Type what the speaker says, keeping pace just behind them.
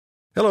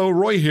Hello,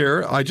 Roy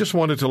here. I just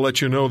wanted to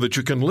let you know that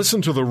you can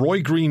listen to The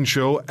Roy Green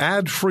Show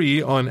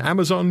ad-free on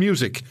Amazon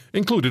Music,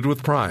 included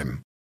with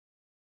Prime.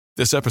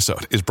 This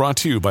episode is brought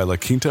to you by La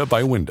Quinta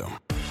by Wyndham.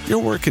 Your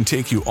work can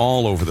take you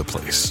all over the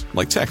place,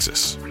 like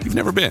Texas. You've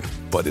never been,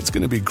 but it's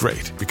going to be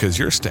great because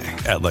you're staying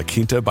at La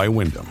Quinta by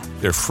Wyndham.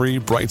 Their free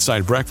Bright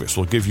Side breakfast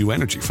will give you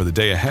energy for the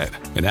day ahead.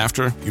 And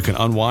after, you can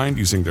unwind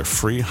using their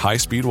free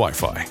high-speed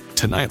Wi-Fi.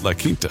 Tonight, La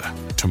Quinta.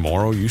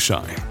 Tomorrow, you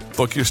shine.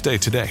 Book your stay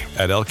today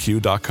at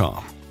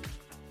lq.com.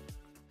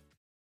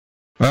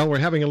 Well, we're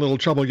having a little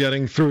trouble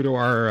getting through to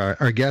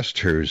our guest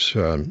who's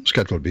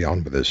scheduled to be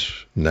on with us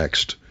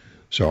next.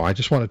 So I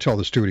just want to tell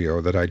the studio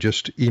that I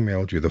just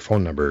emailed you the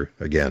phone number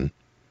again.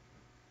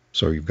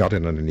 So you've got it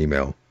in an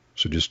email.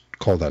 So just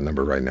call that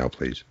number right now,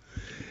 please.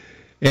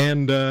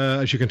 And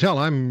as you can tell,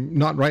 I'm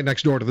not right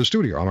next door to the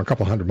studio. I'm a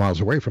couple hundred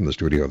miles away from the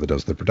studio that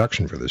does the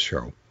production for this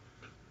show.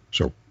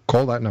 So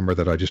call that number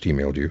that I just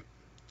emailed you,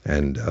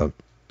 and the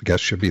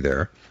guest should be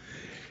there.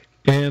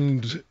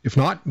 And if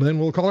not, then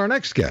we'll call our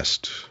next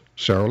guest.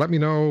 So let me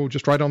know,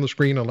 just right on the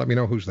screen, and let me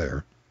know who's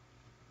there.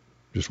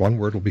 Just one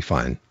word will be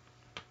fine.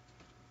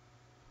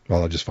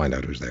 Well, I'll just find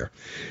out who's there.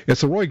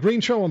 It's the Roy Green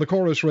Show on the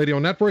Chorus Radio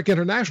Network,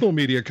 international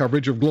media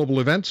coverage of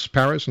global events,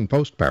 Paris and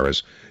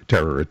post-Paris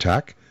terror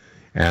attack.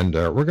 And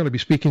we're going to be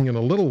speaking in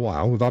a little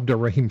while with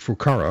Abderrahim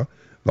Foukara,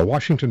 the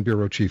Washington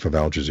bureau chief of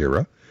Al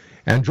Jazeera.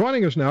 And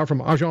joining us now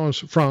from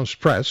Agence France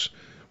Presse,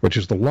 which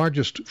is the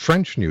largest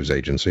French news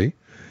agency,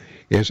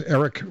 is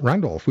Eric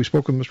Randolph. We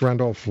spoke with Mr.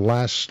 Randolph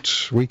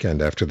last weekend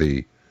after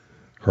the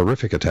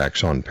horrific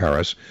attacks on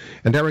Paris.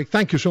 And Eric,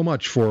 thank you so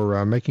much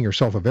for making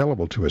yourself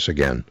available to us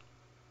again.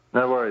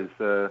 No worries.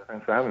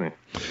 Thanks for having me.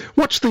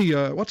 What's the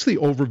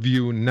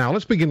overview now?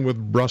 Let's begin with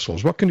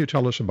Brussels. What can you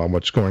tell us about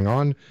what's going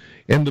on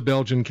in the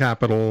Belgian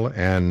capital,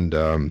 and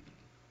the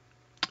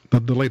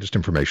latest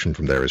information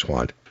from there is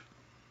what?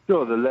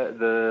 Sure.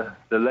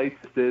 The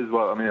latest is,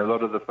 well, I mean, a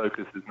lot of the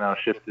focus is now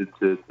shifted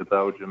to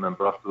Belgium and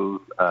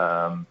Brussels.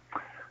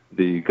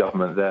 The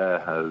government there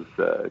has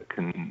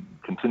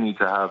continued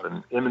to have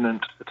an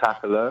imminent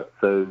attack alert.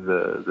 So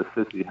the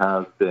city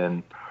has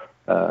been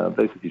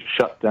basically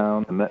shut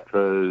down. The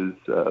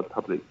metros,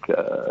 public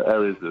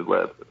areas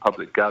where the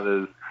public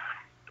gathers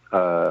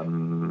are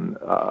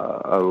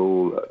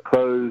all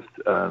closed.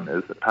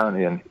 There's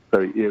apparently a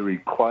very eerie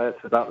quiet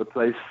about the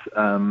place.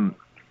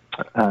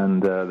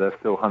 And they're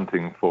still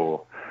hunting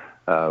for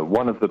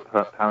one of the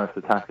Paris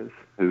attackers,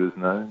 who is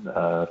known,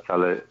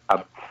 Saleh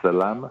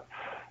Abdeslam,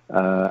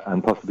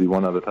 and possibly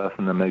one other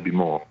person, and maybe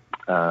more.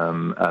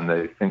 And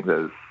they think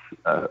there's,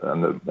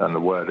 and the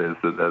word is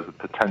that there's a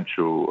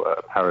potential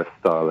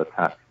Paris-style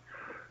attack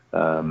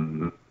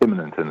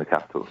imminent in the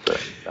capital. So,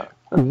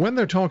 when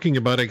they're talking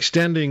about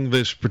extending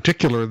this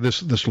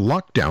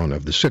lockdown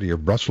of the city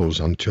of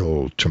Brussels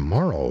until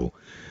tomorrow,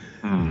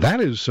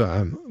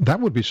 that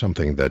would be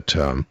something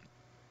that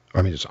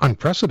it's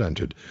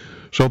unprecedented.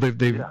 So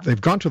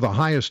they've gone to the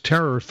highest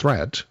terror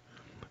threat,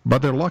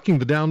 but they're locking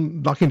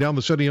down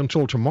the city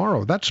until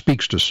tomorrow. That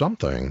speaks to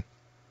something.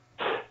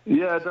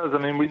 Yeah, it does. I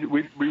mean,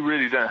 we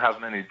really don't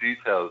have many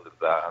details of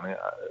that. I mean,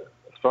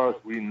 as far as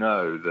we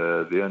know,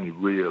 the only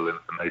real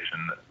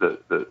information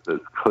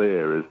that's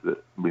clear is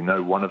that we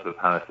know one of the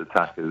Paris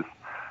attackers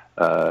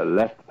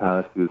left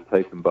Paris. He was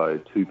taken by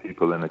two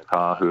people in a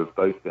car who have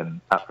both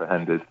been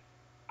apprehended.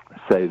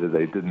 Say that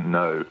they didn't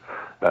know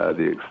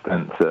the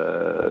extent,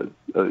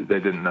 they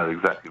didn't know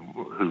exactly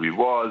who he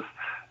was,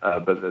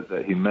 but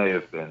that he may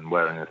have been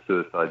wearing a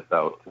suicide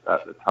belt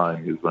at the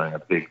time. He was wearing a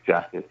big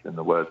jacket, in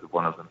the words of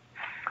one of them.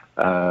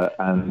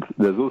 And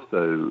there's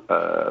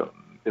also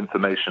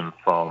information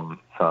from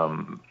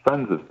some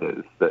friends of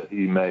his that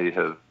he may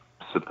have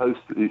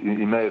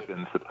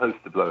been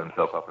supposed to blow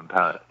himself up in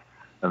Paris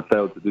and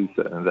failed to do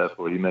so, and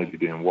therefore he may be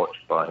being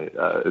watched by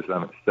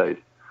Islamic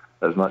State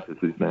as much as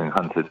he's being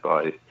hunted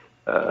by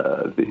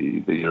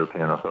the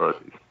European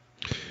authorities.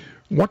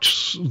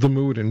 What's the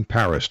mood in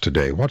Paris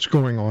today? What's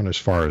going on as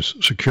far as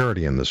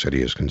security in the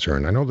city is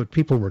concerned? I know that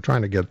people were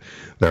trying to get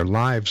their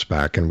lives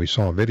back, and we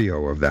saw a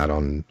video of that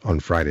on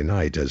Friday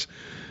night as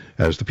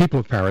the people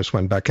of Paris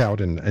went back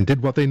out and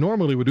did what they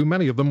normally would do.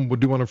 Many of them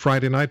would do on a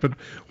Friday night. But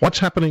what's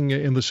happening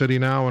in the city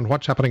now, and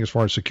what's happening as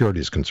far as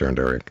security is concerned,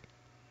 Eric?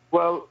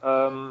 Well,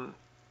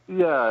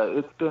 yeah,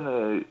 it's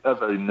been a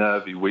very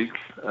nervy week,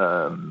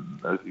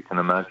 as you can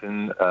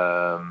imagine.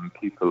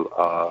 People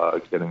are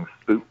getting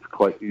spooked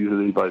quite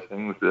easily by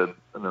things.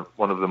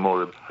 One of the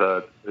more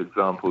absurd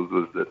examples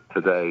was that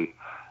today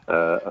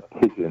a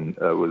pigeon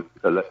was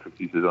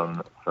electrocuted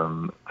on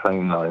some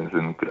train lines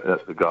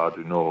at the Gare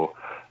du Nord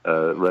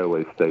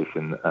railway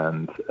station,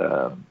 and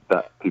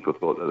that people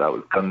thought that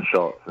was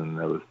gunshots, and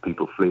there was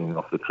people fleeing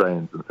off the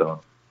trains and so on.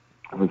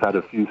 And we've had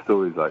a few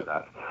stories like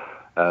that.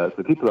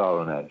 So people are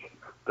on edge.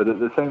 But at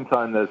the same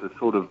time, there's a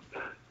sort of,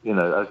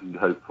 as you'd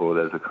hope for,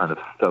 there's a kind of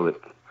stoic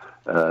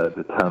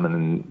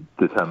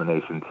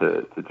determination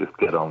to just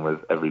get on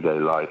with everyday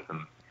life.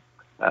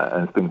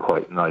 And it's been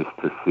quite nice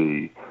to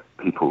see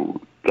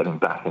people getting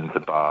back into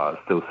bars,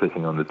 still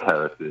sitting on the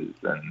terraces,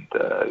 and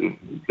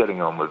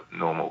getting on with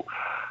normal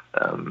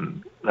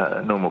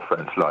normal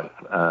French life.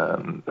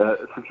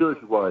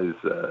 Security-wise,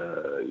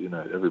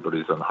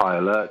 everybody's on high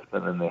alert,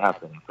 and then they have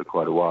been for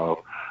quite a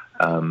while.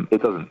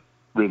 It doesn't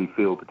really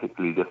feel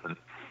particularly different.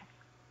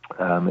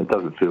 It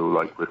doesn't feel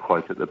like we're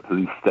quite at the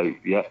police state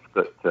yet,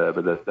 but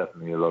there's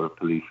definitely a lot of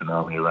police and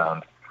army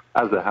around,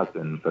 as there has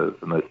been for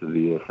most of the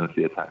year since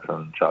the attacks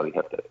on Charlie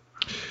Hebdo.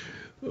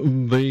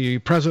 The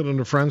president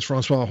of France,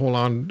 François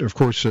Hollande, of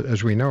course,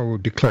 as we know,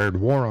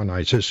 declared war on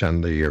ISIS,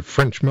 and the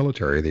French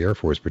military, the Air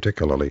Force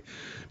particularly,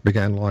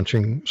 began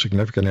launching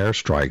significant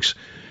airstrikes.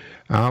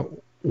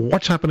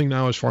 What's happening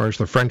now as far as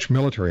the French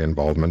military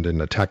involvement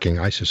in attacking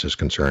ISIS is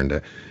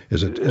concerned?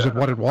 Is it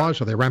what it was?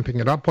 Are they ramping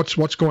it up?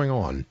 What's going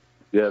on?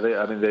 Yeah, they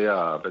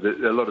are, but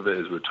a lot of it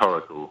is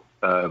rhetorical,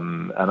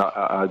 and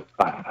I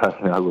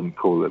personally, I wouldn't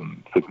call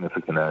them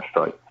significant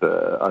airstrikes.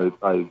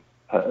 I've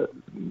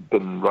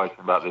been writing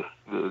about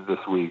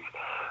this week.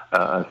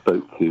 I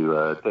spoke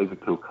to David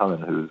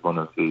Kilcullen, who is one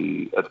of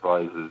the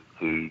advisors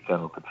to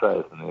General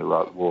Petraeus in the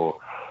Iraq War,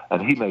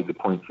 and he made the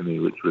point to me,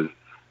 which was,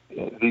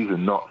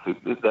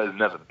 there's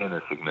never been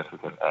a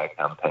significant air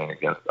campaign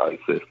against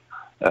ISIS.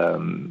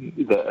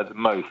 At the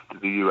most,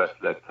 the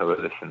US-led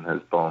coalition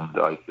has bombed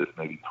ISIS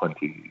maybe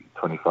 20,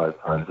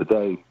 25 times a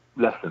day,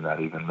 less than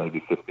that even,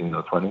 maybe 15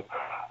 or 20.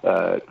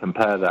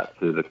 Compare that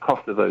to the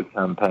Kosovo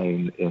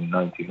campaign in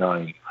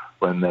 1999,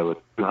 when there were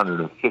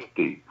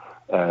 250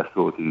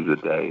 sorties a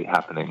day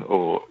happening,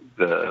 or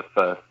the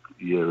first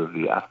year of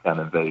the Afghan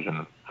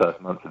invasion,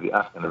 first month of the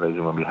Afghan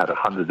invasion, when we had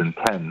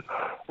 110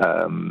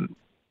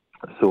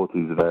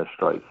 sorties of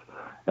airstrikes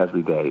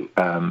every day.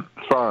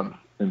 France,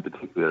 in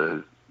particular,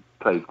 has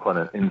played quite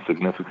an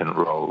insignificant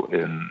role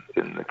in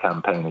the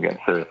campaign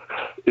against Syria.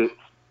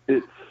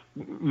 It's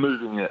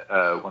moving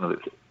one of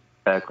its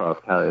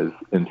aircraft carriers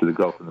into the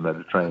Gulf of the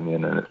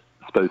Mediterranean, and it's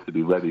supposed to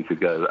be ready to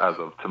go as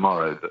of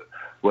tomorrow, but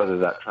whether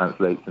that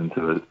translates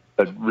into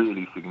a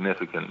really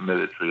significant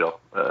military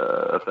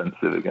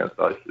offensive against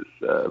ISIS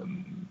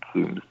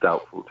seems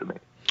doubtful to me.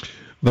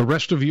 The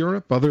rest of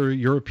Europe, other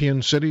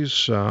European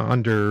cities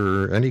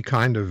under any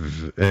kind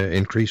of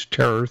increased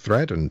terror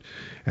threat and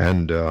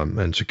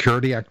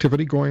security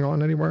activity going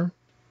on anywhere?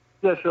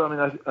 Yeah, sure. I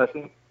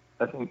mean,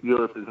 I think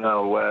Europe is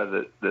now aware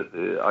that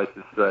the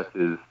ISIS threat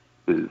is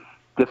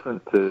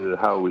different to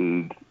how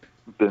we'd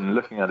been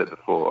looking at it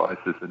before.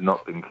 ISIS had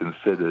not been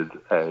considered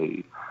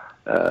a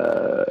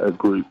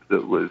group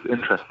that was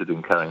interested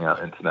in carrying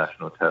out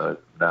international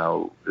terrorism.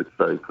 Now it's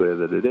very clear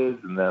that it is,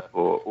 and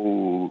therefore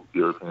all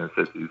European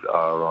cities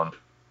are on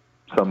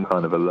some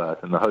kind of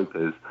alert. And the hope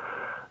is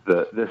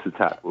that this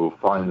attack will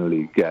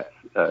finally get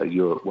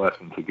Europe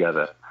working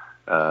together.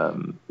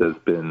 There's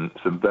been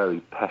some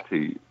very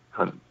petty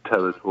kind of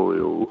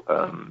territorial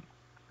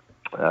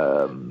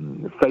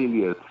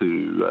failure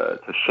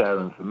to share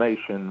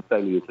information,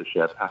 failure to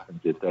share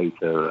passenger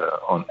data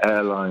on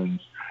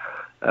airlines,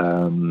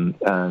 and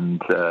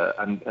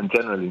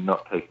generally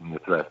not taking the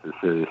threat as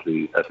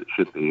seriously as it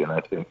should be. And I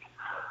think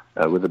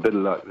with a bit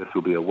of luck, this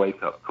will be a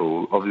wake-up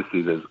call.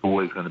 Obviously, there's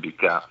always going to be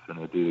gaps when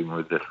we're dealing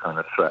with this kind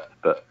of threat,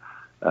 but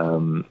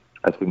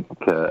I think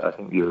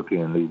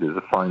European leaders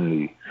are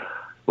finally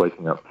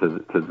waking up to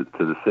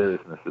the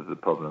seriousness of the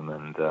problem,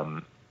 and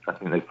I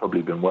think they've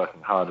probably been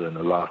working harder in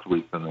the last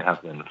week than they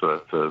have been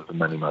for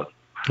many months.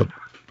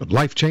 But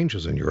life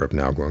changes in Europe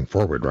now going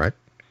forward, right?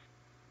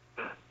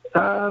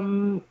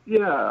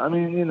 Yeah, I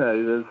mean,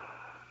 there's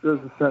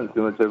a sense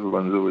in which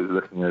everyone's always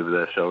looking over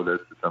their shoulders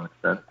to some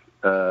extent.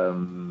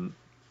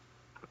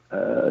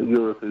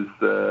 Europe is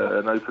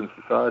an open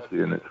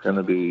society, and it's going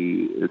to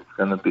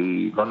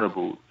be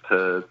vulnerable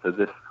to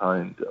this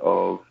kind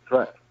of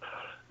threat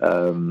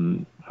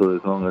for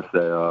as long as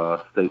there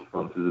are state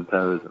sponsors of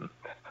terrorism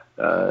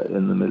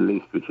in the Middle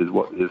East, which is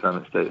what the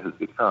Islamic State has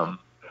become.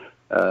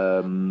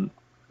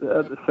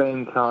 At the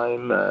same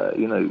time,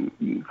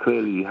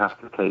 clearly you have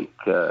to take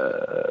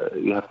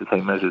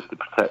measures to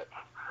protect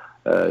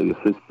your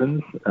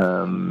citizens,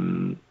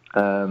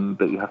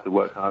 but you have to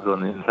work harder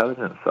on the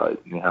intelligence side,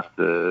 and you have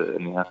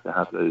to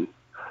have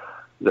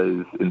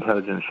those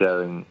intelligence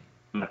sharing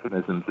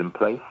mechanisms in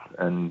place,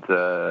 and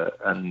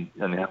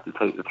you have to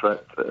take the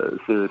threat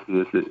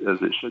seriously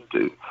as it should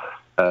do.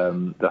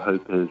 The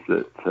hope is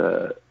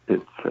that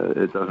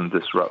it doesn't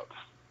disrupt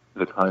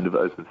the kind of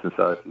open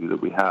society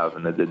that we have,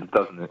 and that it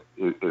doesn't,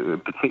 in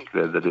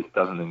particular, that it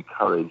doesn't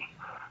encourage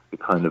the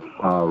kind of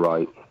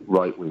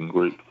right-wing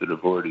groups that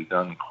have already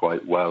done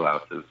quite well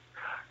out of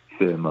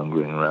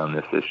fear-mongering around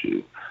this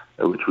issue,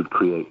 which would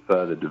create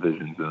further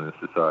divisions in the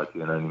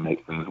society and only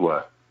make things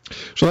worse.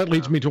 So that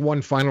leads me to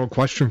one final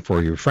question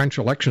for you. French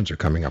elections are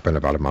coming up in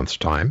about a month's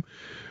time.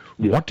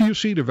 Yeah. What do you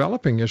see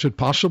developing? Is it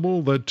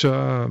possible that,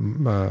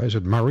 is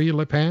it Marine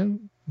Le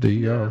Pen?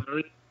 Marine Le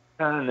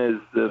Pen is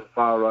the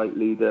far-right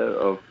leader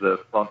of the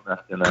Front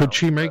National. Could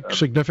she make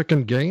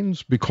significant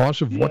gains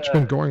because of what's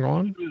been going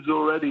on? She was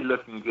already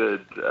looking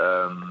good.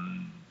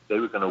 They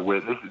were going to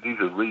win. These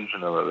are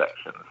regional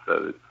elections,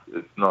 so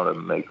it's not a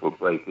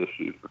make-or-break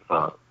issue for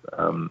France.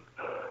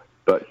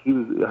 But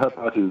her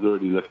party was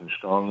already looking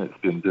strong.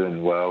 It's been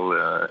doing well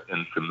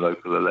in some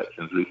local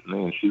elections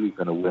recently, and she was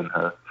going to win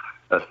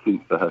a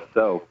seat for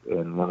herself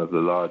in one of the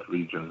large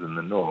regions in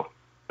the north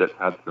that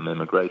had some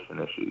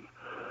immigration issues.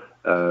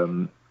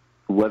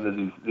 Whether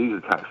these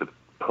attacks are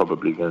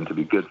probably going to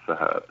be good for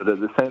her, but at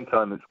the same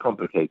time, it's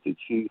complicated.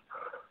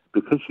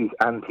 Because she's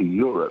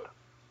anti-Europe,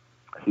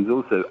 she's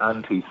also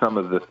anti some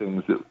of the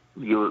things that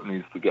Europe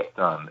needs to get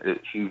done.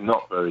 She's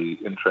not very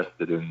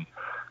interested in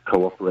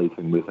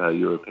cooperating with her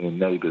European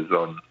neighbours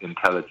on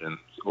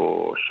intelligence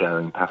or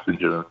sharing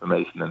passenger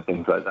information and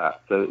things like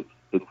that. So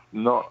it's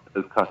not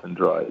as cut and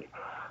dried.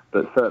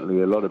 But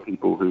certainly a lot of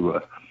people who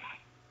are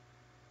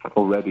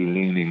already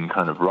leaning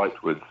kind of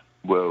rightwards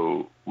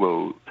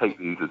will take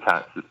these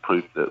attacks as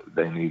proof that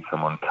they need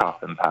someone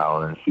tough in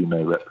power, and she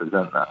may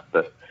represent that.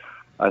 But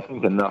I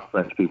think enough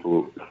French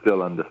people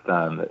still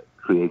understand that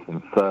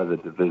creating further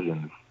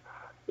divisions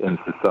in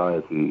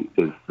society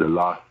is the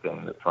last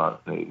thing that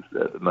France needs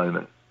at the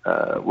moment.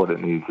 What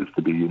it needs is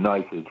to be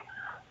united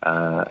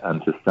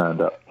and to stand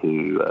up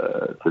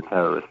to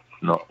terrorists,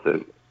 not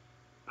to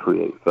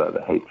create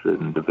further hatred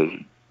and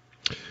division.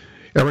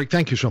 Eric,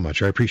 thank you so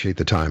much. I appreciate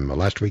the time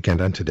last weekend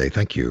and today.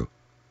 Thank you.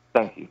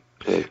 Thank you.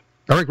 Cheers.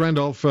 Eric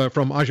Randolph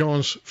from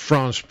Agence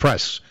France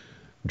Presse,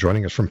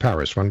 joining us from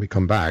Paris. When we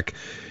come back,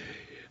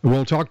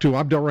 we'll talk to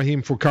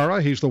Abdelrahim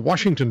Foukara. He's the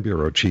Washington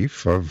bureau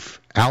chief of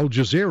Al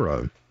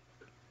Jazeera.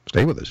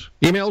 Stay with us.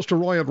 Emails to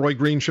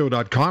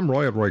roy@roygreenshow.com,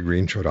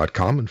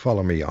 roy@roygreenshow.com, and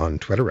follow me on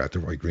Twitter at The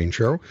Roy Green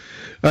Show.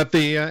 At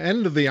the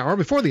end of the hour,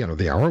 before the end of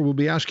the hour, we'll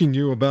be asking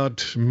you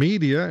about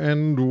media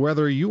and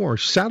whether you are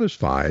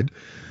satisfied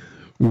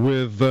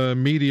with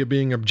media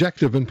being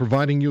objective and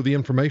providing you the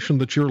information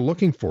that you're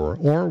looking for,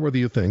 or whether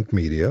you think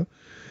media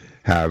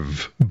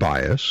have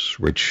bias,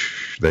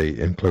 which they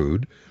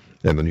include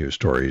in the news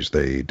stories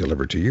they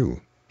deliver to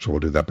you. So we'll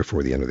do that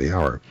before the end of the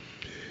hour.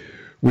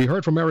 We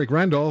heard from Eric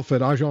Randolph at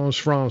Agence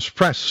France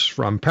Presse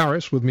from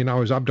Paris. With me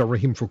now is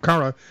Abdelrahim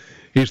Foukara.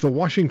 He's the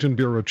Washington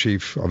bureau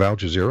chief of Al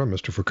Jazeera.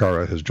 Mr.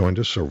 Foukara has joined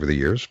us over the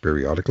years,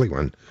 periodically,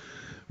 when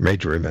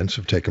major events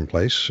have taken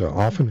place,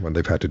 often when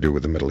they've had to do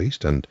with the Middle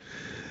East. And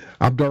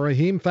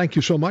Abdelrahim, thank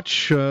you so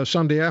much.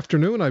 Sunday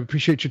afternoon, I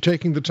appreciate you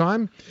taking the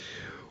time.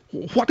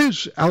 What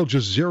is Al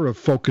Jazeera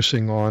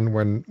focusing on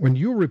when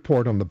you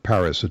report on the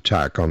Paris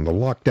attack, on the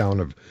lockdown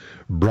of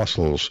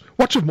Brussels?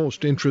 What's of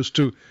most interest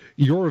to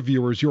your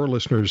viewers, your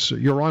listeners,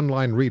 your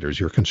online readers,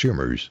 your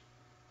consumers?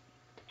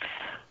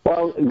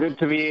 Well, good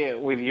to be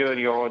with you and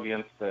your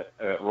audience,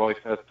 Roy,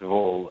 first of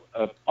all.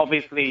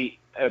 Obviously,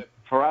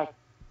 for us,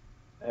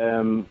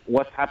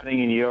 what's happening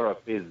in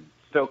Europe is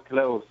so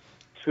close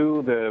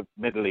to the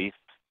Middle East,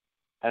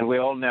 and we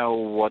all know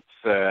what's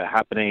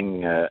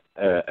happening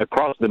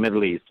across the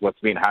Middle East,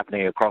 what's been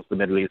happening across the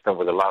Middle East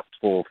over the last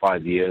 4 or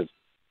 5 years.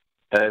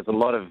 There's a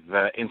lot of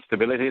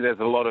instability, there's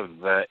a lot of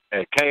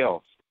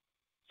chaos.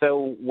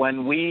 So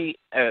when we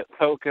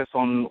focus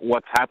on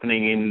what's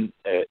happening in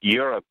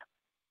Europe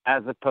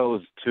as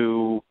opposed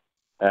to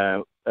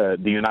the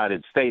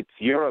United States,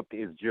 Europe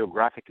is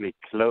geographically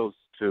close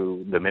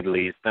to the Middle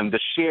East, and the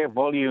sheer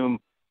volume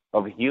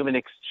of human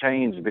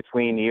exchange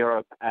between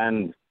Europe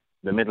and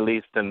the Middle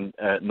East and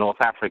North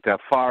Africa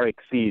far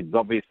exceeds,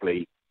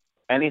 obviously,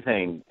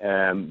 anything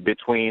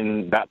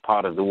between that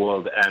part of the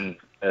world and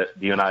the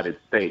United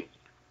States.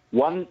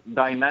 One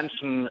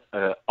dimension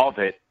of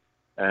it,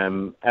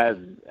 as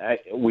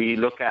we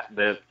look at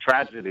the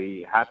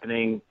tragedy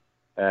happening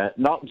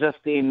not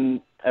just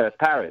in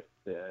Paris,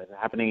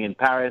 happening in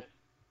Paris,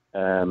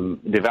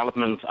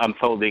 developments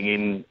unfolding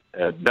in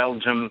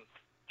Belgium,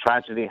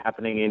 tragedy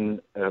happening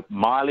in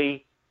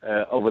Mali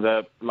over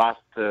the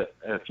last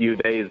few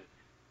days.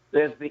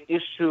 There's the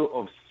issue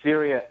of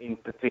Syria in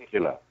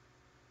particular.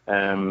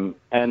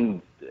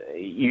 And,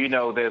 you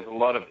know, there's a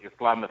lot of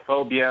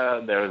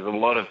Islamophobia. There is a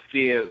lot of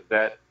fear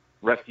that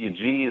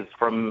refugees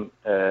from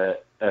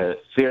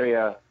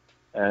Syria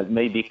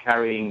may be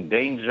carrying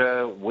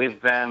danger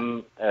with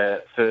them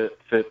for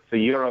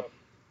Europe.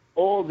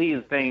 All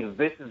these things,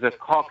 this is a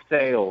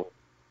cocktail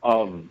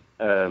of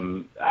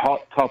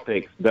hot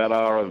topics that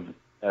are of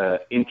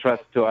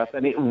interest to us,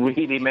 and it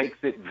really makes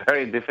it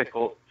very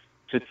difficult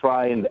to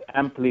try and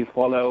amply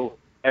follow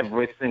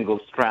every single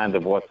strand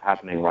of what's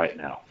happening right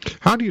now.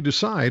 How do you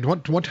decide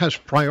what has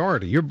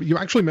priority? You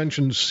actually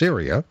mentioned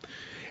Syria,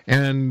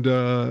 and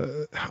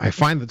I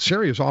find that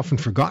Syria is often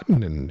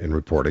forgotten in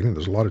reporting.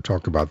 There's a lot of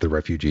talk about the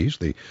refugees,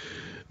 the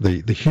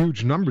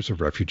huge numbers of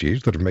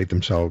refugees that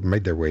have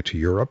made their way to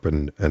Europe,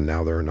 and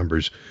now there are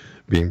numbers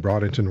being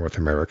brought into North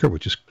America,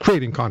 which is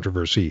creating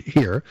controversy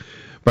here.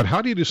 But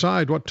how do you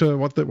decide what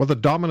the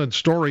dominant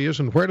story is,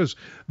 and where does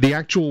the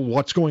actual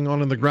what's going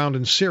on the ground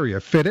in Syria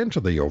fit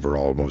into the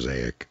overall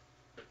mosaic?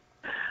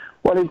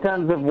 Well, in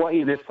terms of what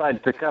you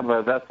decide to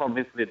cover, that's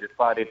obviously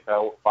decided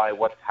by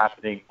what's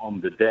happening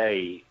on the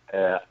day.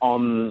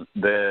 On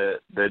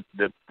the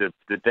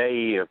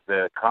day of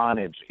the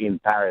carnage in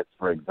Paris,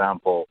 for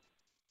example,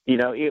 you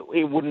know,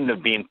 it wouldn't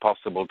have been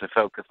possible to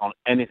focus on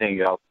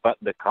anything else but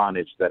the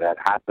carnage that had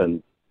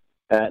happened.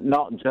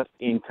 not just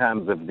in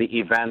terms of the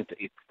event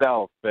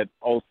itself, but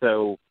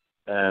also,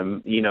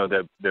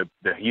 the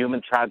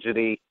human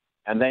tragedy.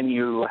 And then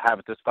you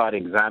have to start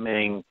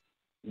examining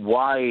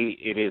why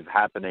it is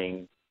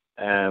happening,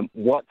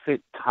 what's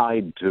it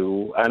tied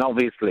to, and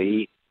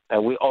obviously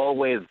we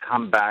always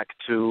come back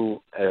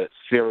to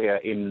Syria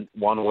in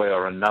one way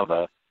or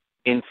another.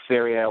 In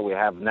Syria, we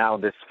have now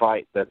this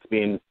fight that's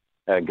been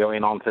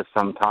going on for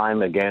some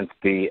time against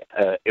the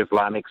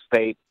Islamic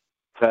State,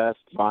 first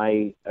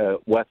by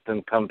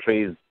Western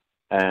countries,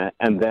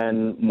 and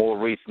then more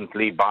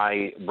recently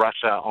by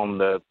Russia on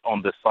the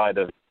side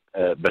of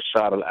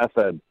Bashar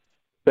al-Assad.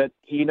 But,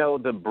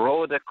 the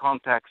broader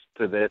context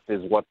to this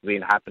is what's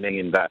been happening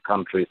in that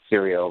country,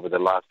 Syria, over the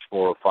last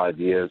 4 or 5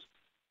 years.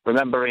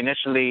 Remember,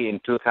 initially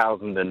in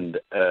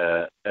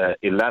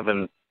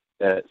 2011,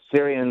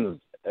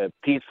 Syrians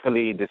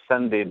peacefully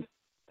descended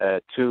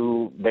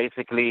to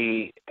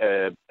basically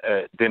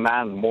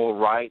demand more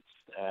rights,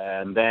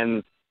 and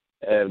then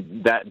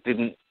that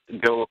didn't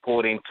go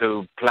according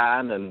to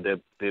plan, and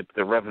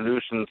the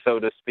revolution, so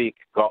to speak,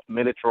 got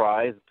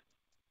militarized.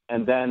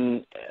 And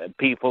then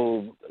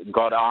people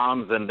got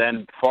arms, and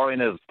then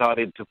foreigners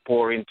started to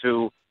pour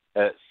into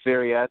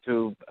Syria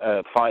to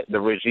fight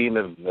the regime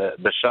of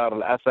Bashar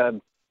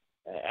al-Assad.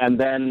 And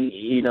then,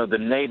 the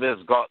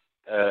neighbors got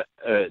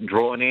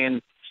drawn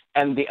in.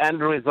 And the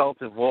end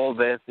result of all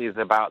this is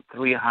about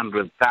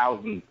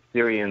 300,000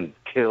 Syrians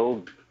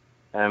killed.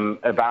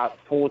 About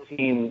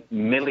 14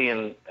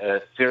 million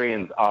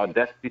Syrians are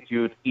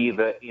destitute,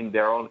 either in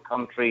their own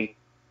country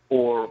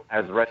or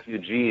as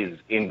refugees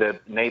in the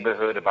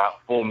neighborhood,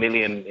 about 4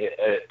 million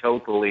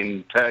total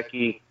in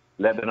Turkey,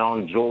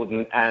 Lebanon,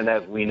 Jordan, and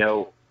as we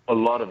know, a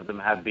lot of them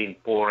have been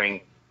pouring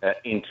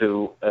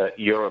into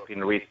Europe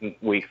in recent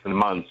weeks and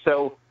months.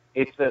 So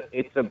it's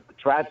a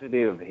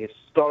tragedy of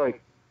historic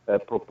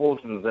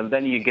proportions, and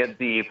then you get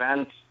the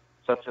events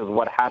such as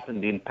what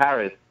happened in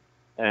Paris,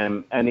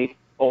 and it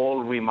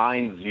all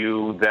reminds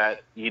you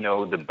that,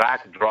 the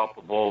backdrop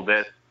of all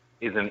this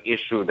is an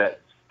issue that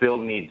still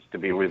needs to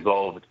be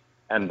resolved,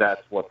 and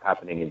that's what's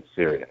happening in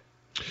Syria.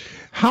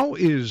 How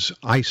is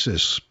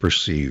ISIS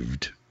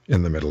perceived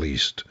in the Middle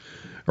East?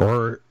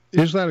 Or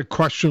is that a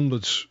question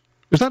is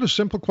that a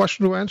simple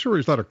question to answer, or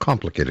is that a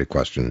complicated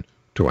question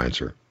to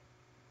answer?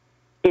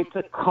 It's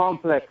a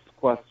complex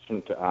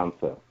question to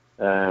answer.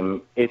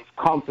 It's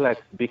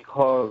complex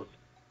because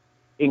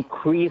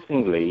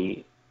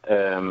increasingly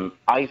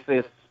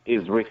ISIS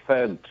is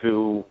referred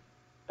to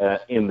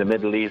in the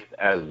Middle East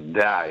as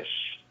Daesh.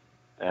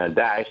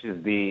 Daesh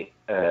is the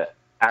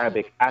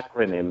Arabic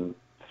acronym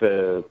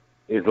for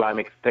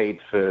Islamic State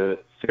for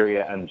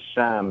Syria and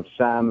Sham.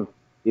 Sham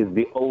is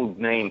the old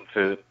name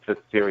for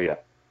Syria.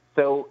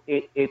 So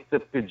it's a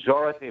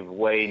pejorative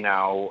way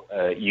now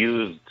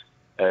used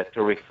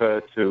to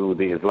refer to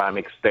the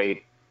Islamic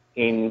State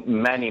in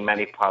many,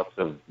 many parts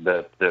of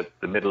the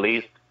Middle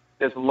East.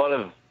 There's a lot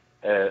of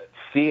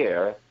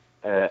fear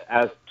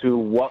as to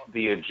what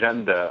the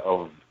agenda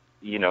of,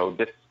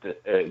 this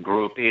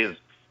group is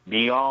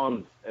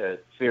beyond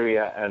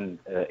Syria and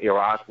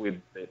Iraq.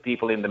 With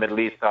people in the Middle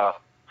East are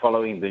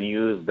following the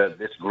news that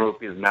this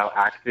group is now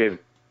active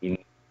in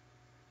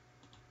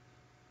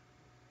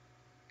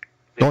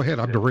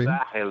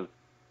the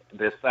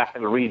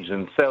Sahel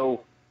region.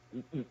 So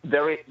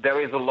there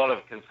is a lot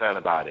of concern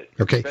about it.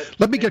 Okay, but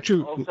let me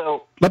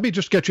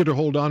just get you to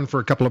hold on for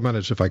a couple of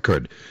minutes, if I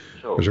could,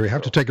 because we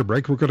have to take a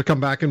break. We're going to come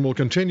back and we'll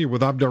continue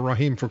with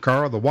Abdelrahim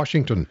Foukara, the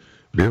Washington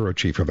bureau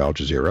chief of Al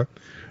Jazeera,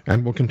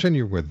 and we'll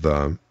continue with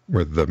Mr.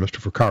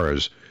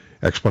 Foukara's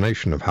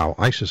explanation of how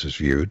ISIS is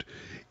viewed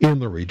in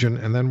the region,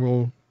 and then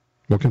we'll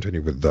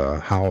continue with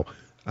how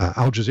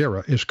Al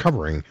Jazeera is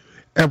covering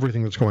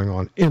everything that's going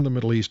on in the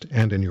Middle East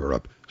and in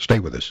Europe. Stay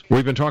with us.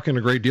 We've been talking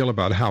a great deal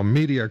about how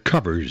media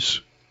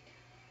covers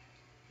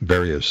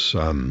various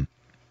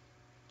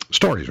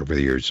stories over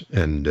the years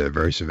and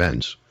various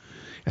events,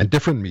 and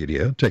different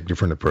media take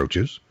different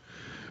approaches.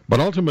 But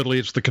ultimately,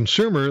 it's the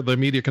consumer, the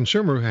media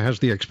consumer, who has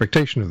the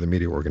expectation of the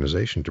media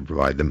organization to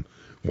provide them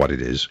what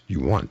it is you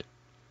want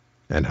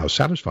and how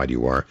satisfied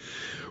you are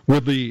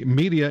with the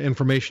media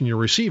information you're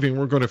receiving.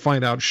 We're going to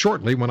find out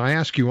shortly when I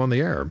ask you on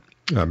the air.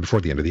 Before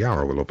the end of the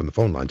hour, we'll open the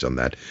phone lines on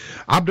that.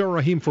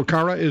 Abdelrahim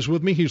Foukara is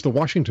with me. He's the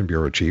Washington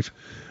bureau chief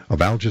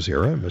of Al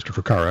Jazeera. Mr.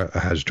 Foukara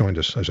has joined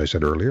us, as I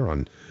said earlier,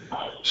 on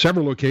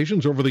several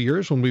occasions over the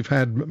years when we've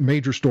had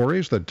major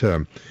stories that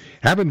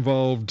have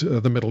involved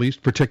the Middle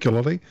East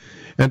particularly.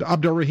 And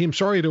Abdelrahim,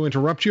 sorry to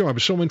interrupt you. I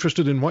was so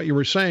interested in what you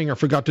were saying, I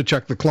forgot to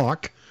check the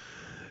clock.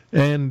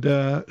 And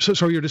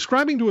so you're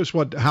describing to us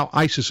how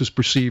ISIS is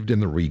perceived in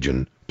the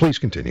region. Please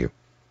continue.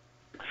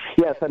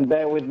 Yes, and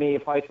bear with me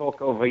if I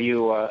talk over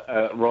you,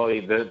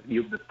 Roy.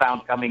 The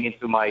sound coming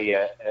into my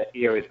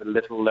ear is a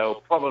little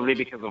low, probably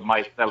because of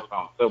my cell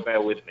phone. So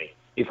bear with me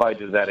if I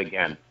do that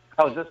again.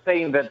 I was just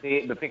saying that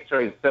the picture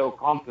is so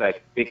complex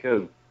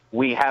because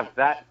we have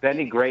that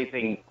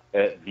denigrating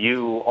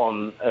view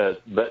on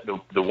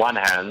the one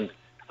hand.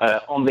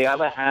 On the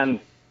other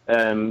hand,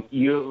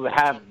 you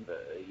have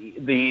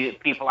the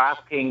people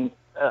asking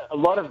a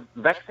lot of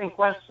vexing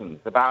questions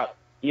about,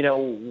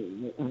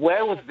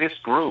 where was this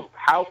group?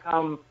 How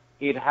come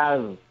it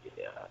has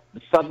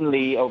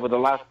suddenly, over the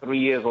last 3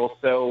 years or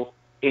so,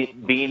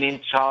 it been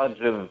in charge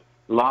of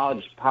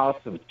large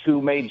parts of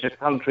two major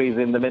countries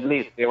in the Middle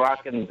East,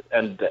 Iraq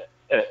and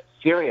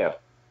Syria?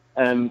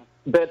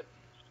 But,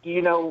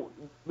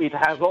 it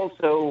has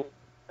also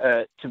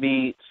to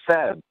be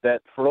said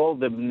that for all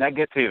the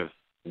negative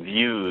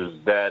views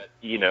that,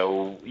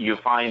 you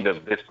find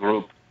of this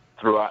group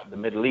throughout the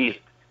Middle East,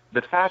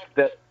 the fact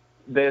that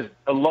there's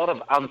a lot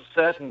of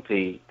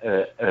uncertainty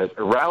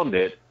around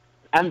it,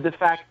 and the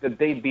fact that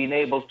they've been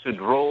able to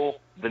draw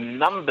the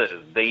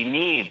numbers they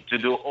need to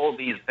do all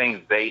these things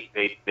they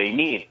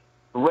need,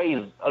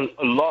 raise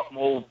a lot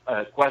more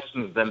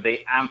questions than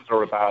they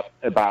answer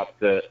about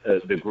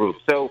the group.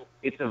 So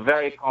it's a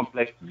very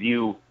complex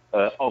view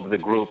of the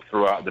group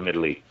throughout the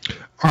Middle East.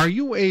 Are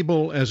you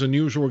able, as a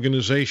news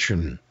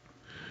organization,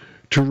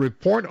 to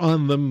report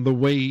on them the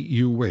way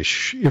you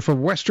wish? If a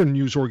Western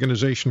news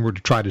organization were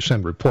to try to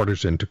send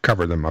reporters in to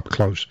cover them up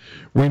close,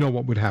 we know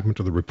what would happen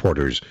to the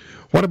reporters.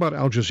 What about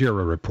Al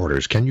Jazeera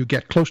reporters? Can you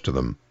get close to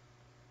them?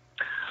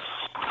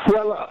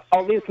 Well,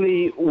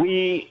 obviously,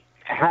 we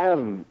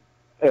have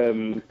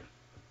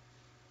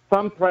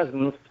some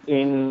presence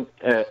in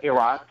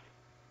Iraq,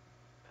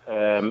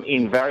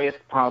 in various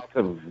parts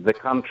of the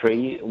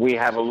country. We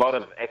have a lot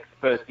of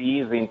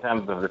expertise in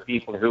terms of the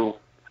people who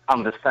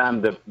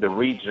understand the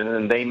region,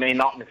 and they may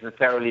not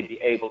necessarily be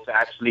able to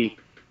actually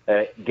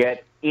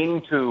get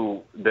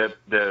into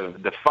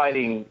the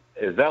fighting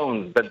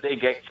zones, but they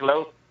get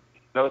close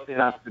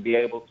enough to be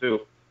able to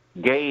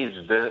gauge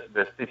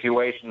the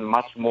situation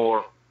much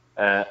more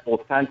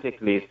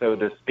authentically, so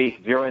to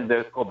speak. During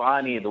the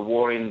Kobani, the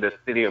war in the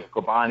city of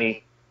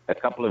Kobani a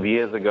couple of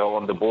years ago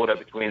on the border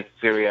between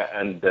Syria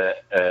and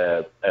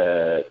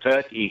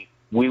Turkey,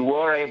 we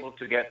were able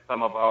to get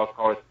some of our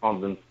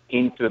correspondents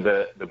into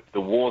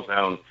the war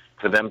zone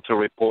for them to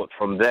report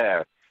from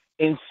there.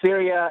 In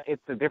Syria,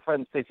 it's a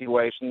different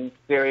situation.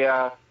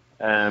 Syria,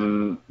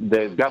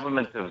 the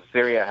government of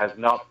Syria has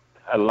not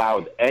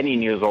allowed any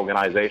news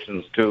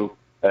organizations to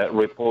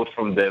report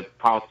from the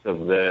parts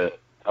of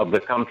the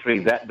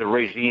country that the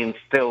regime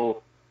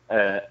still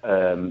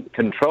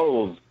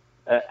controls.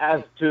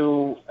 As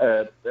to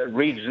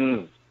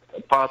regions,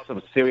 parts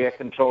of Syria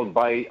controlled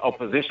by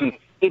opposition,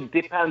 it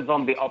depends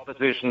on the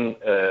opposition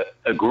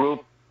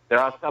group. There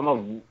are some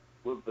of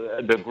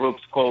the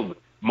groups called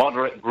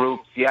moderate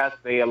groups. Yes,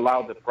 they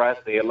allow the press,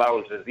 they allow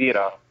Al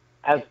Jazeera.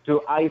 As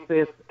to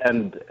ISIS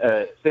and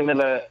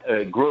similar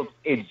groups,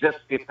 it just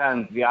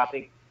depends. I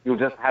think you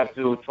just have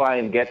to try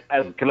and get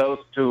as close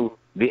to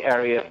the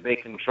area they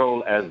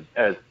control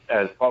as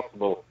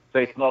possible. So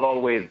it's not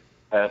always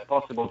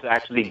possible to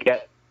actually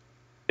get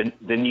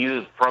the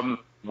news from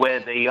where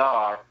they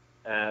are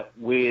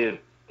with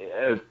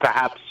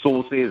perhaps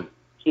sources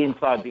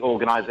inside the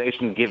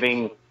organization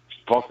giving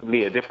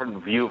possibly a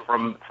different view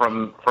from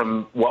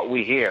what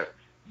we hear.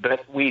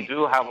 But we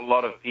do have a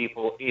lot of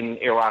people in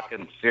Iraq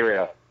and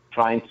Syria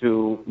trying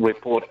to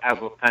report as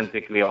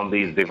authentically on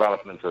these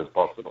developments as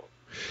possible.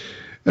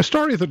 A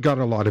story that got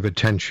a lot of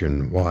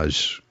attention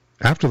was,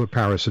 after the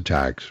Paris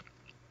attacks,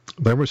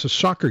 there was a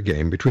soccer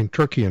game between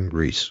Turkey and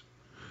Greece,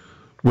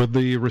 with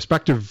the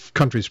respective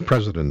countries'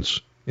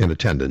 presidents in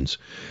attendance.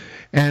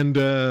 And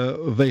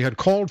they had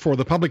called for,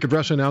 the public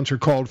address announcer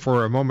called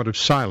for a moment of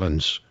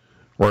silence,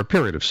 or a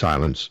period of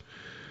silence,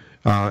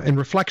 in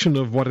reflection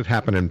of what had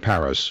happened in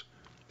Paris.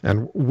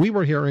 And we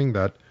were hearing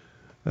that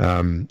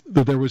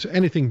there was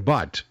anything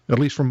but, at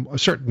least from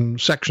certain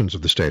sections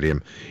of the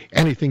stadium,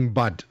 anything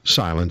but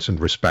silence and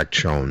respect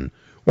shown.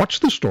 What's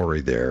the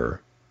story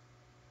there?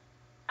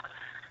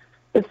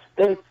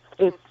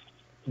 It's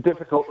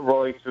difficult,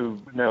 Roy,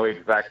 to know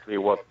exactly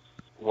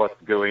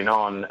what's going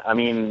on. I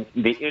mean,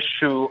 the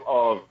issue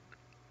of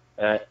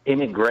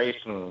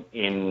immigration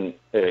in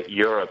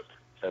Europe,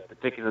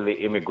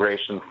 particularly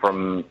immigration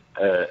from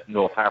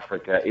North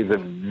Africa, is a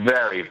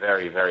very,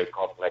 very, very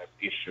complex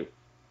issue.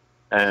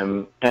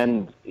 And,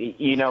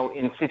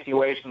 in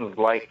situations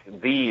like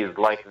these,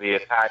 like the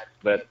attacks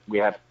that we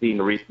have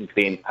seen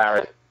recently in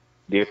Paris,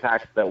 the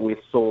attacks that we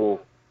saw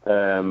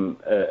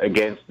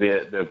against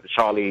the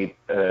Charlie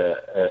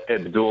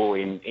Hebdo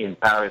in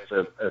Paris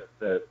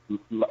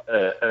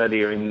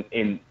earlier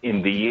in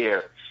the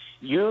year,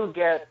 you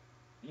get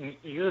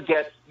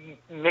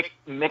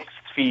mixed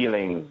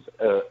feelings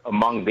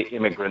among the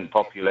immigrant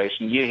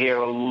population. You hear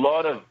a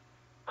lot of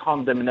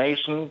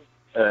condemnation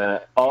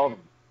of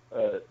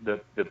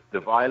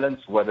the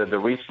violence, whether the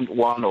recent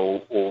one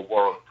or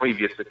on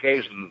previous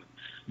occasions.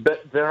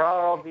 But there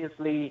are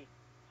obviously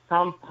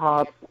some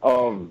parts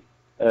of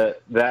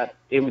that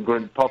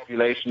immigrant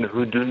population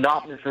who do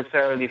not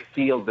necessarily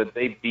feel that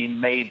they've been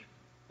made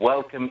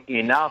welcome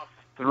enough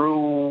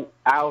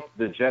throughout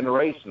the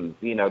generations.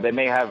 They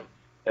may have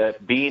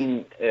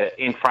been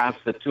in France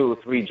for 2 or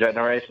 3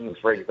 generations,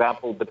 for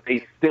example, but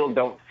they still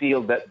don't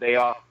feel that they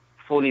are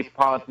fully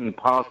part and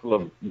parcel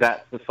of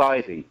that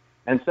society.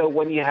 And so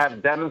when you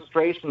have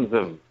demonstrations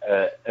of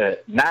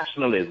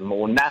nationalism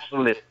or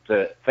nationalist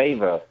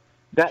favor,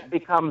 that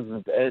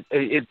becomes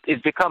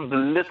it becomes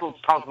a little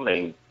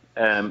puzzling.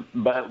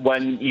 But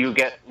when you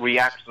get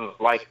reactions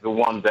like the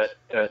one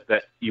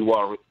that you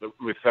are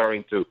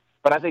referring to,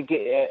 but I think,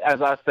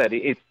 as I said,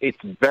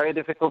 it's very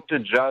difficult to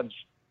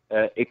judge,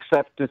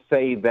 except to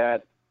say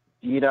that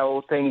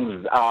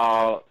things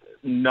are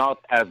not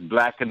as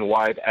black and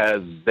white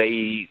as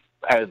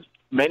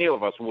many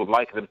of us would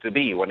like them to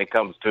be when it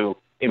comes to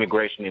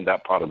immigration in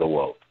that part of the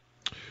world.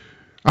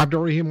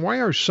 Abdurrahim,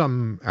 why are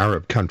some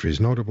Arab countries,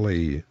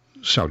 notably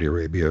Saudi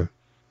Arabia,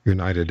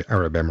 United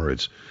Arab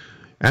Emirates,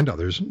 and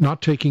others,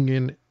 not taking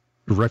in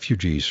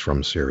refugees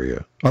from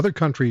Syria? Other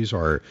countries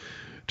are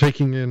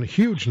taking in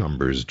huge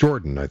numbers.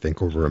 Jordan, I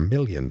think, over 1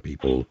 million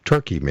people.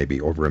 Turkey, maybe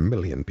over 1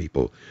 million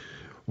people.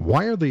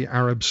 Why are the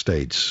Arab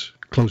states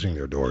closing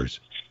their doors?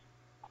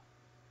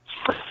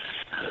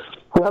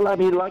 Well, I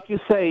mean, like you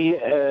say,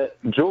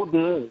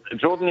 Jordan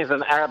is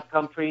an Arab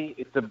country.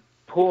 It's a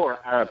poor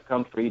Arab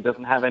country. It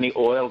doesn't have any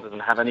oil,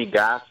 doesn't have any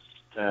gas,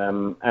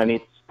 and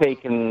it's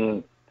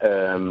taken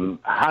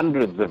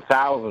hundreds of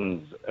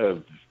thousands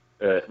of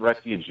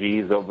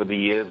refugees over the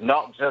years,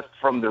 not just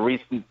from the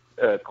recent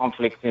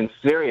conflict in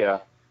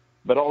Syria,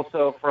 but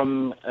also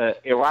from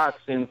Iraq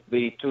since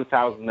the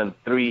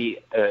 2003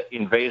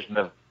 invasion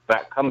of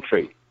that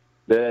country.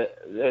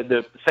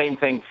 The same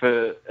thing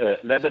for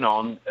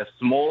Lebanon, a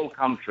small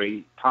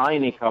country,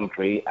 tiny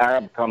country,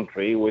 Arab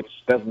country, which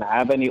doesn't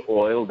have any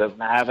oil, doesn't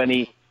have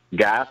any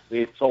gas.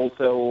 It's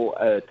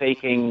also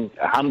taking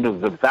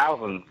hundreds of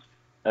thousands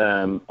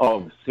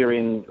of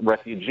Syrian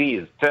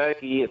refugees.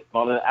 Turkey, it's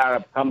not an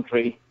Arab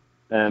country,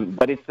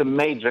 but it's a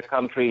major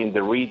country in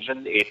the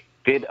region. It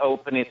did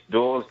open its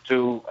doors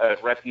to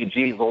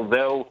refugees,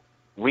 although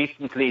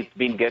recently it's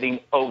been getting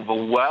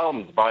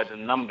overwhelmed by the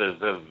numbers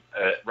of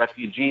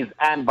refugees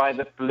and by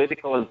the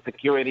political and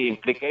security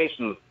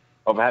implications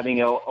of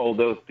having all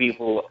those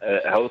people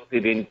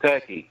hosted in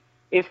Turkey.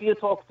 If you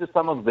talk to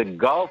some of the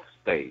Gulf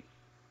states,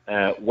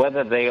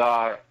 whether they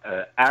are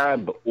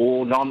Arab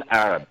or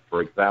non-Arab,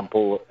 for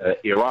example,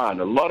 Iran,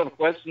 a lot of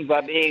questions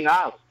are being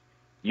asked.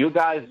 You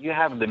guys, you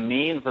have the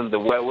means and the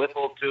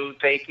wherewithal to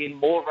take in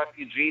more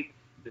refugees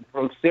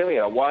from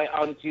Syria. Why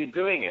aren't you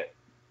doing it?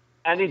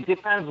 And it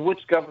depends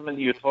which government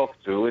you talk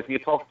to. If you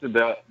talk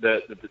to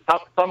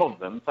some of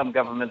them, some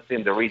governments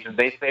in the region,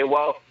 they say,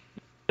 well,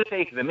 we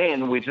take them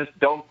in, we just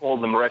don't call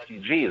them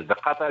refugees. The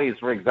Qataris,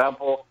 for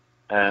example,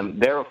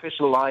 their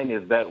official line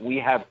is that we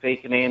have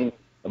taken in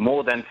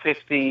more than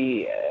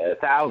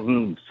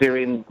 50,000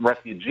 Syrian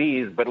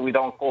refugees, but we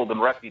don't call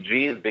them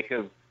refugees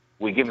because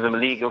we give them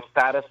legal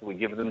status, we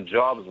give them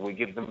jobs, we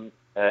give them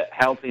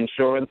health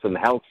insurance and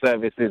health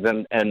services,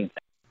 and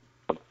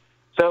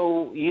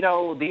so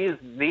these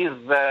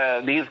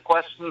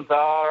questions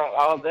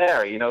are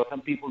there.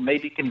 Some people may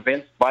be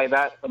convinced by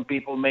that, some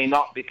people may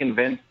not be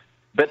convinced.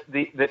 But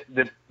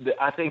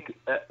I think,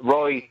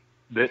 Roy,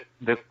 the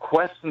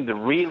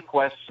real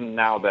question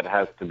now that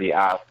has to be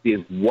asked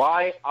is,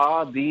 why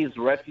are these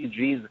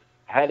refugees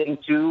heading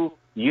to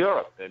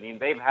Europe? I mean,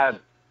 they've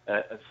had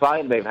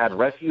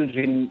refuge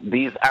in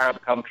these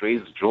Arab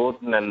countries,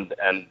 Jordan and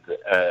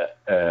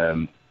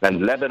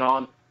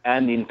Lebanon,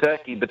 and in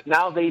Turkey, but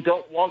now they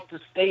don't want to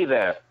stay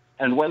there.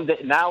 And when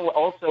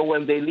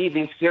they leave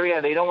in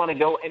Syria, they don't want to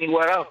go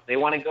anywhere else. They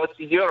want to go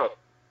to Europe.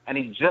 And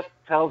it just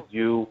tells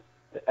you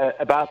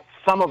about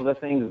some of the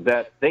things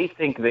that they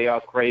think they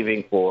are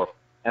craving for,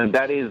 and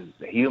that is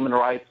human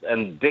rights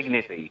and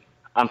dignity.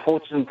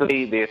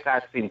 Unfortunately, the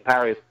attacks in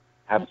Paris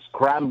have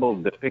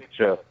scrambled the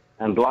picture,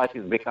 and life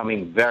is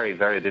becoming very,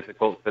 very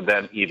difficult for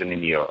them, even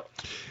in Europe.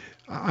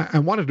 I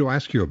wanted to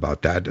ask you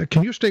about that.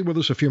 Can you stay with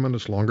us a few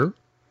minutes longer?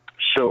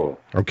 Sure.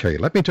 Okay,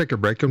 let me take a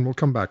break and we'll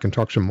come back and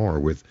talk some more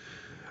with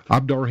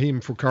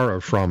Abdurrahim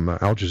Foukara from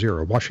Al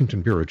Jazeera,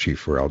 Washington bureau chief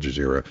for Al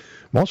Jazeera.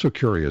 I'm also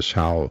curious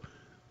how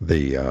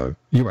the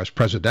U.S.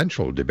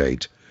 presidential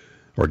debate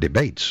or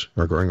debates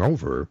are going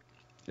over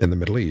in the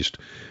Middle East,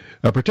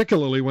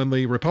 particularly when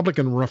the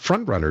Republican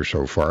frontrunner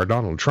so far,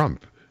 Donald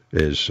Trump,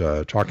 is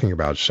talking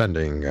about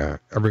sending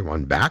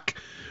everyone back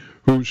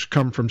who's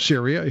come from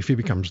Syria if he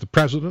becomes the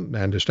president,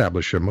 and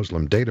establish a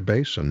Muslim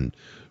database, and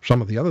some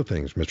of the other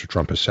things Mr.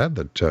 Trump has said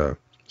that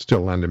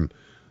still land him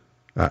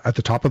at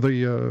the top of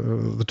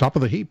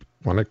the heap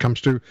when it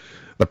comes to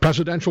the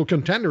presidential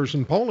contenders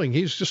in polling.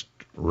 He's just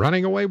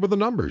running away with the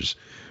numbers.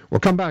 We'll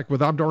come back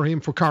with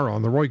Abdurrahim Foukara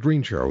on The Roy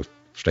Green Show.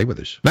 Stay with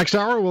us. Next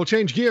hour, we'll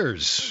change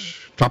gears.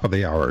 Top of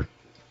the hour.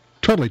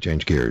 Totally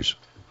change gears.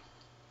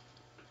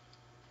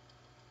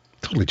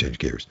 Totally change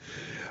gears.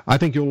 I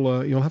think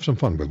you'll have some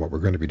fun with what we're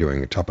going to be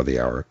doing at top of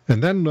the hour.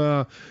 And then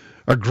a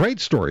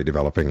great story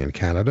developing in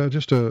Canada,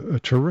 just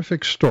a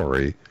terrific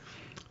story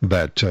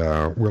that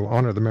will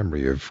honor the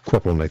memory of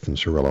Corporal Nathan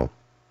Cirillo.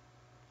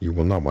 You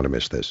will not want to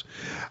miss this.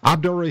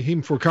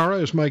 Abdurrahim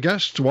Foukara is my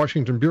guest,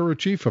 Washington bureau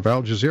chief of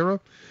Al Jazeera,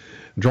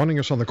 joining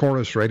us on the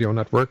Chorus Radio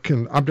Network.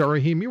 And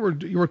Abdurrahim,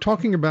 you were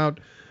talking about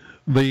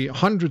the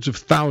hundreds of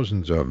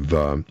thousands of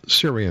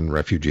Syrian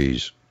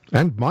refugees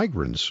and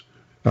migrants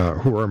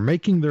who are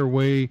making their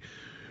way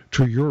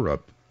to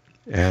Europe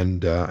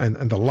and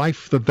the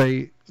life that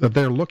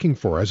they're looking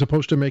for, as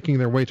opposed to making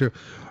their way to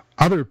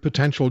other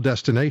potential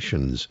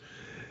destinations.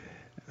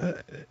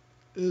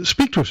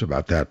 Speak to us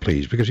about that,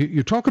 please, because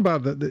you talk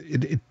about that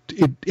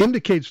it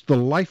indicates the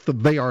life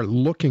that they are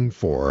looking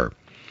for.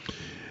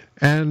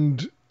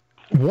 And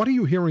what are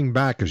you hearing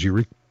back as you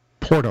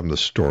report on the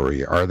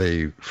story? Are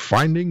they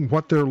finding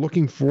what they're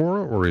looking for,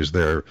 or is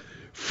there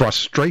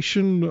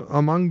frustration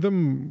among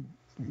them?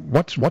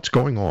 What's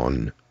going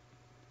on?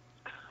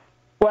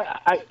 Well,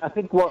 I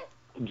think what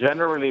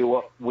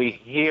we're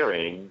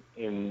hearing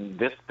in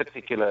this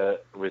particular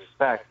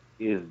respect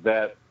is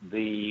that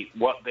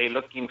what they're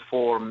looking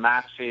for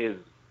matches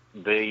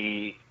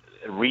the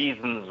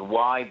reasons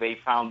why they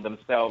found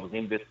themselves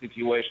in this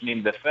situation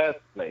in the first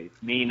place,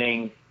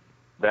 meaning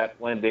that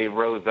when they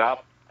rose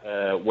up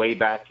way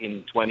back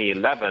in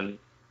 2011,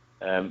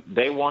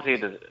 they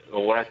wanted,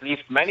 or at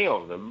least many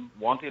of them,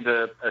 wanted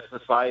a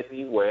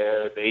society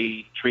where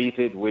they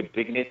treated with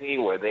dignity,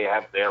 where they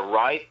have their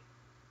rights,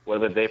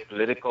 whether they're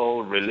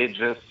political,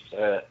 religious,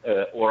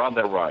 or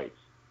other rights.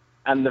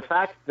 And the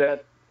fact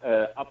that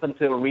up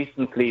until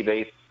recently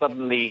they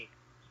suddenly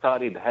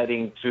started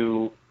heading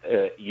to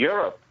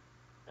Europe,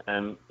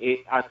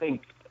 I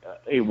think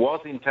it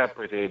was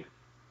interpreted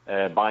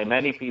by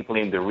many people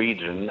in the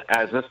region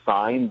as a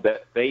sign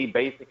that they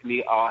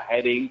basically are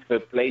heading to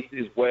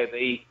places where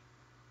they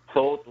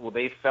thought or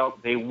they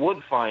felt they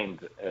would find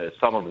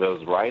some of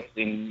those rights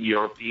in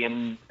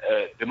European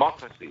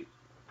democracies.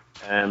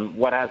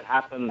 What has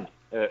happened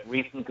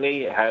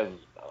recently has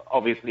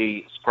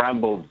obviously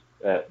scrambled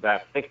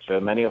that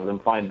picture. Many of them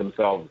find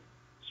themselves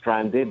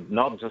stranded,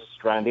 not just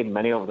stranded,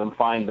 many of them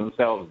find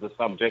themselves the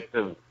subject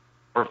of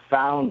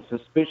profound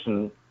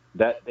suspicion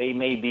that they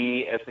may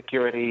be a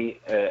security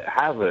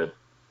hazard.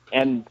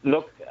 And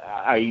look,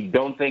 I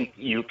don't think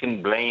you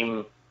can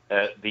blame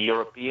the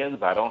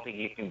Europeans. I don't think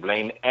you can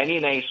blame any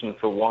nation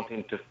for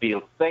wanting to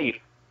feel safe.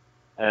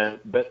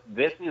 But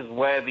this is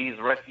where these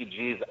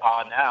refugees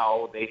are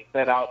now. They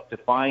set out to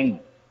find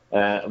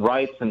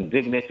rights and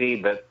dignity,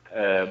 but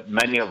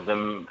many of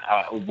them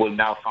will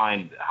now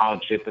find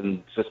hardship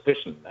and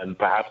suspicion, and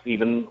perhaps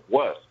even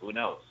worse. Who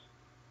knows?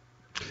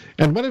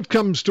 And when it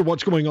comes to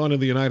what's going on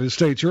in the United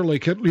States, you're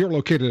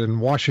located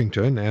in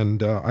Washington,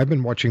 and I've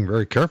been watching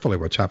very carefully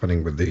what's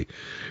happening with the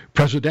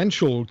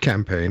presidential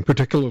campaign,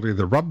 particularly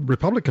the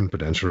Republican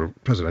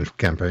presidential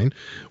campaign,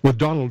 with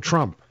Donald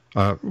Trump.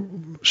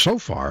 So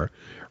far,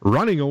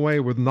 running away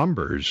with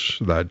numbers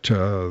that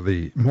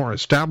the more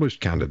established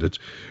candidates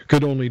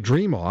could only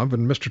dream of,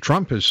 and Mr.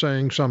 Trump is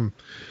saying some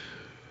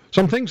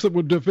things that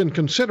would have been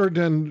considered,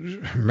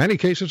 and in many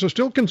cases are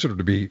still considered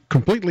to be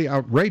completely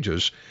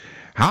outrageous.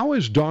 How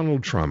is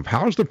Donald Trump,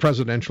 how is the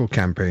presidential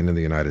campaign in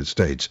the United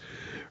States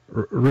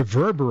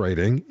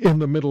reverberating in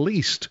the Middle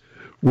East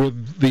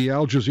with the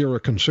Al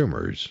Jazeera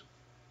consumers?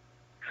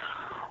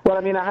 Well, I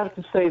mean, I have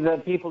to say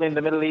that people in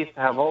the Middle East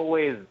have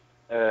always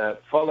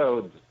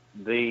followed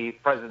the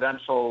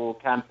presidential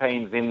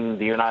campaigns in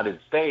the United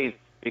States,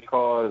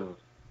 because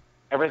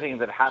everything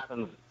that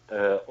happens,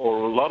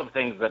 or a lot of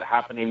things that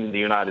happen in the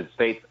United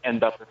States,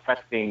 end up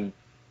affecting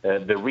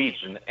the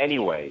region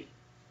anyway.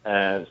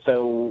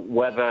 So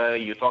whether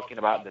you're talking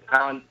about the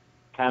current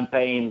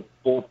campaign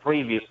or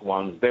previous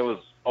ones, there was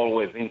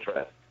always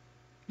interest.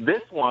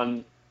 This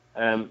one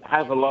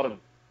has a lot of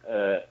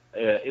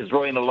is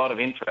drawing a lot of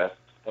interest,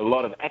 a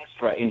lot of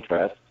extra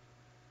interest,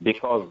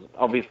 because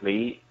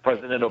obviously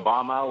President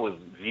Obama was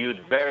viewed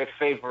very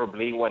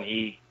favorably when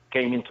he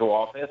came into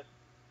office.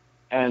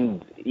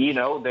 And, you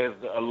know, there's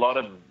a lot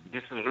of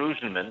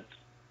disillusionment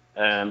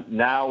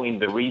now in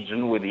the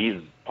region with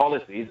his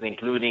policies,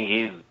 including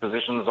his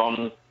positions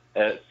on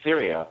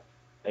Syria.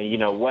 You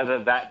know, whether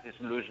that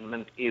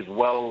disillusionment is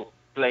well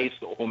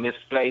placed or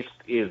misplaced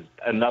is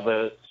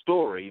another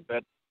story.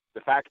 But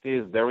the fact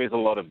is there is a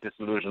lot of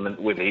disillusionment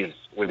with his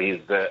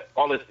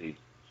policies.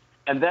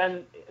 And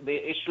then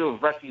the issue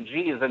of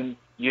refugees, and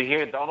you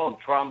hear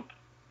Donald Trump,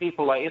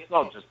 people like, it's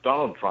not just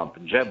Donald Trump,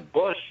 Jeb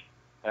Bush,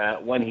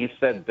 when he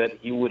said that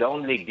he would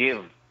only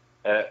give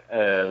he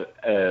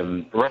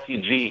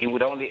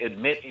would only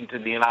admit into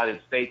the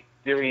United States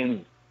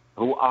Syrians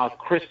who are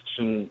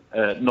Christian,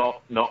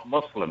 not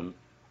Muslim.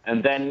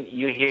 And then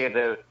you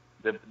hear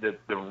the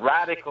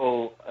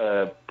radical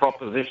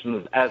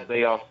propositions as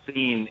they are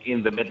seen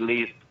in the Middle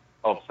East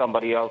of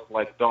somebody else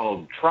like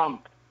Donald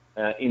Trump,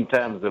 in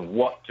terms of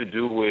what to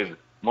do with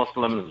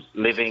Muslims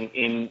living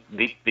in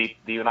the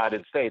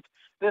United States.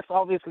 This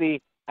obviously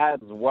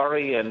adds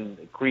worry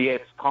and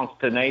creates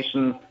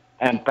consternation,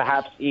 and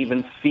perhaps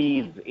even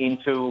feeds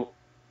into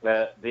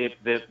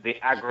the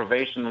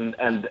aggravation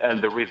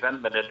and the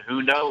resentment. And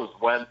who knows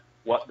what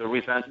the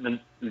resentment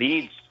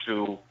leads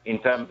to in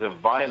terms of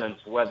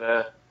violence,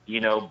 whether, you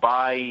know,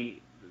 by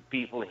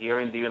people here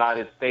in the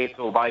United States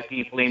or by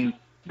people in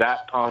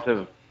that part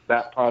of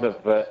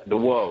the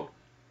world.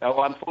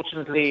 Now,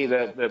 unfortunately,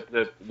 there's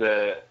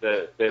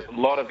a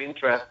lot of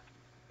interest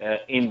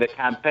in the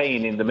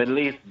campaign in the Middle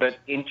East, but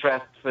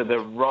interest for the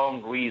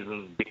wrong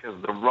reasons,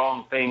 because the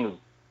wrong things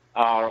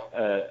are,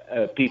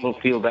 people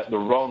feel that the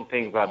wrong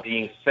things are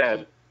being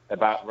said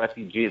about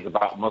refugees,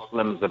 about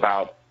Muslims,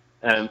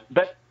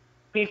 but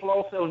people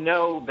also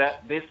know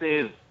that this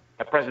is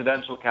a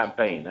presidential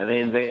campaign. And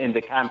in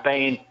the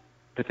campaign,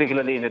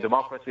 particularly in a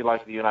democracy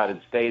like the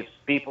United States,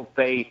 people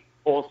say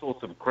all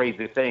sorts of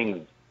crazy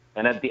things.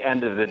 And at the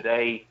end of the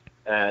day,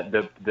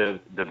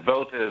 the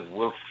voters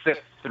will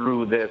sift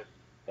through this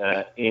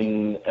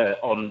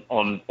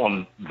on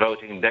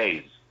voting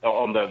days,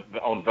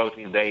 on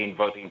voting day in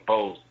voting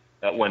polls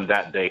when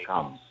that day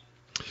comes.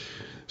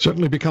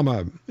 Certainly become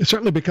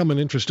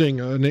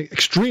an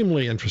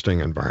extremely interesting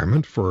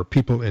environment for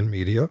people in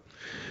media.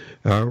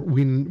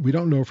 We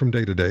don't know from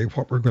day to day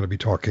what we're going to be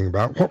talking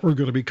about, what we're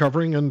going to be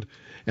covering, and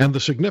the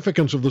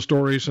significance of the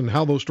stories and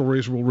how those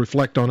stories will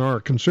reflect on our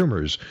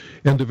consumers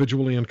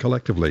individually and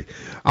collectively.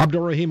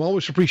 Abdul Rahim,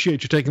 always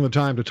appreciate you taking the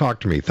time to talk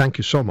to me. Thank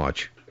you so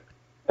much.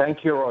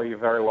 Thank you, Roy. You're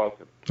very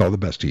welcome. All the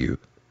best to you.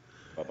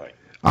 Bye-bye.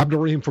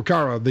 Abdul Rahim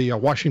Fuqara, the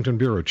Washington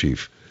bureau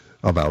chief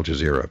of Al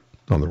Jazeera,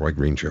 on The Roy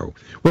Green Show.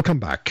 We'll come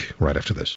back right after this.